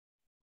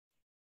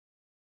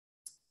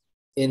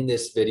In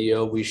this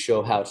video, we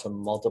show how to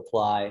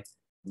multiply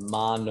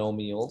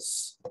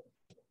monomials.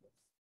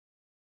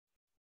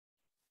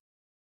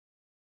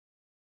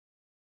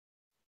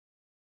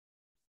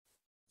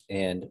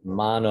 And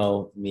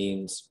mono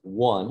means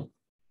one.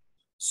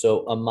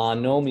 So a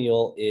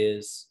monomial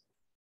is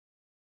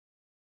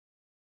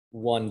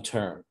one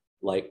term,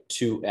 like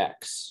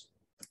 2x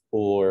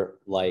or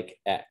like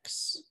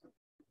x.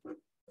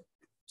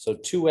 So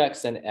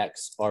 2x and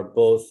x are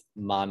both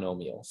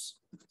monomials.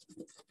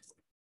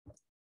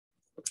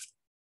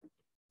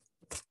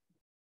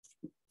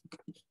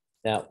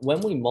 Now, when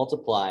we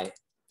multiply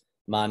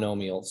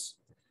monomials,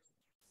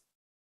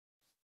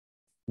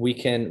 we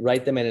can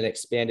write them in an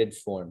expanded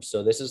form.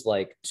 So this is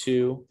like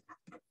 2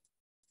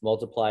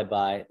 multiplied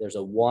by, there's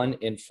a 1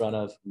 in front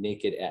of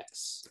naked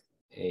x.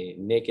 A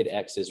naked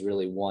x is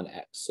really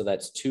 1x. So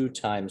that's 2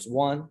 times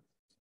 1.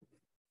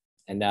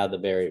 And now the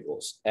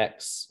variables,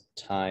 x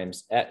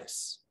times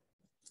x.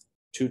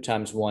 2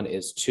 times 1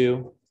 is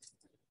 2.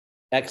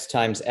 X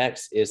times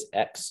x is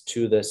x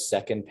to the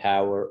second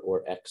power,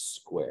 or x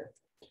squared.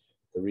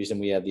 The reason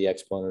we have the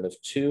exponent of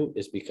 2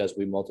 is because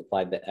we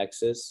multiplied the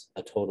x's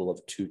a total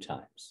of 2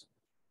 times.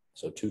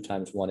 So 2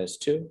 times 1 is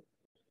 2,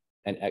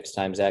 and x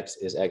times x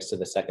is x to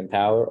the second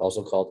power,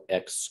 also called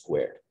x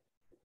squared.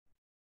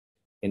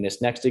 In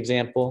this next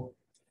example,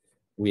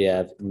 we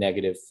have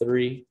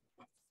 -3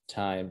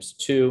 times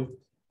 2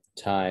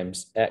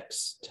 times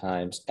x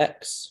times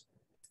x.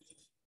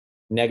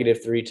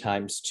 -3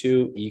 times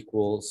 2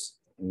 equals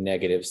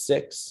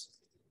 -6.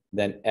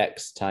 Then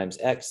x times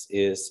x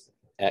is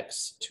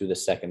x to the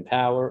second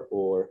power,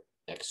 or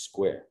x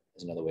squared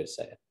is another way to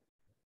say it.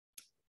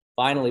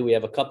 Finally, we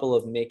have a couple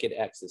of naked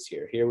x's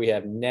here. Here we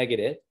have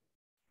negative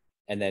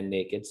and then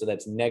naked, so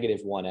that's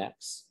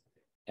 -1x.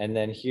 And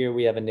then here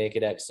we have a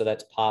naked x, so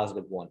that's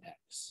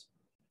 +1x.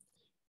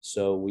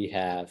 So we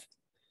have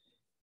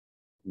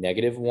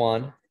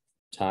 -1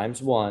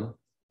 times 1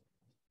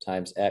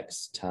 times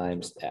x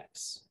times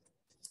x.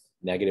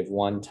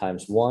 -1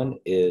 times 1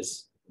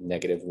 is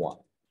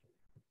 -1.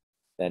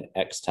 Then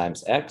x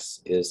times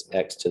x is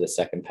x to the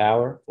second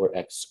power, or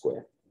x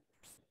squared.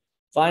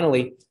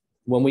 Finally,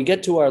 when we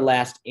get to our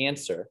last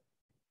answer,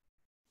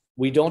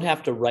 we don't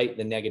have to write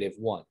the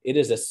 -1. It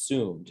is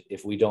assumed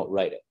if we don't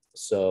write it.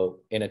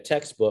 So in a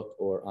textbook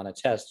or on a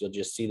test, you'll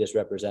just see this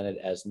represented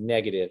as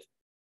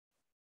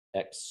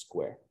 -x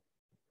squared.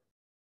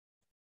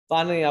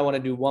 Finally, I want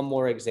to do one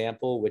more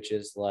example, which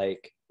is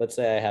like, let's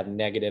say I have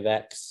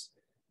 -x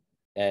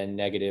and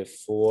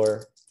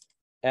 -4x.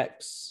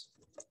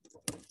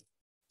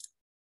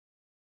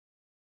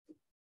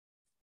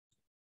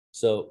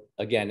 So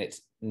again,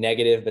 it's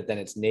negative, but then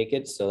it's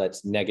naked. So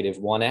that's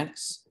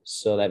 -1x.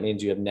 So that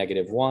means you have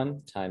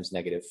 -1 times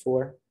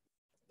 -4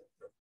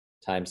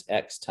 times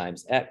x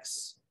times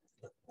x.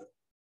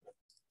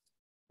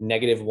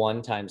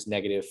 -1 times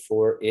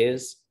 -4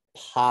 is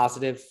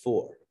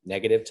 +4.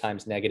 Negative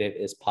times negative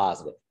is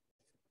positive.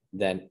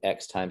 Then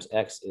x times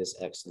x is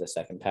x to the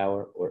second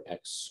power, or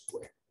x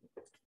squared.